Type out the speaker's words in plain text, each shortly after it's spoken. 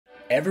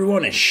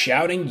Everyone is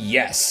shouting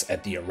yes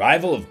at the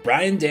arrival of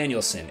Bryan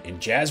Danielson in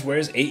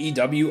Jazwares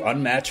AEW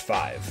Unmatched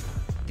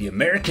 5. The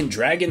American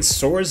Dragon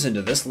soars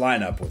into this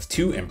lineup with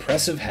two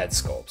impressive head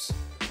sculpts.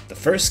 The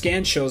first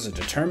scan shows a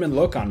determined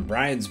look on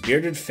Bryan's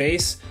bearded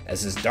face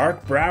as his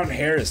dark brown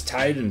hair is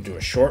tied into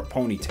a short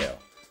ponytail.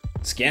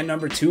 Scan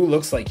number 2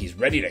 looks like he's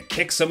ready to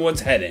kick someone's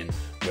head in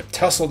with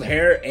tousled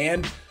hair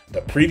and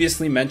the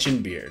previously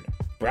mentioned beard.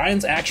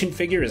 Bryan's action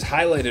figure is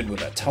highlighted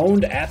with a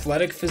toned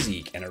athletic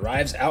physique and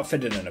arrives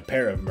outfitted in a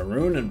pair of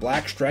maroon and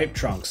black striped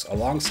trunks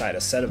alongside a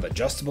set of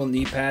adjustable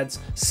knee pads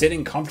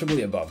sitting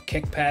comfortably above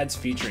kick pads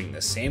featuring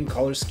the same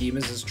color scheme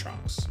as his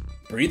trunks.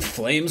 Breathe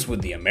flames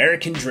with the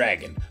American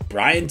Dragon,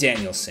 Bryan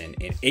Danielson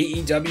in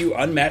AEW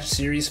Unmatched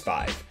Series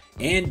 5.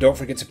 And don't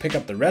forget to pick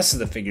up the rest of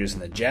the figures in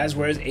the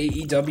Jazwares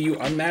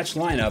AEW Unmatched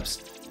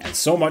lineups and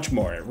so much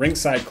more at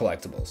Ringside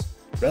Collectibles.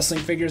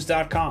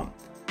 WrestlingFigures.com,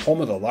 home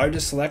of the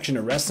largest selection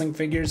of wrestling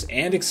figures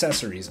and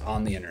accessories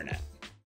on the internet.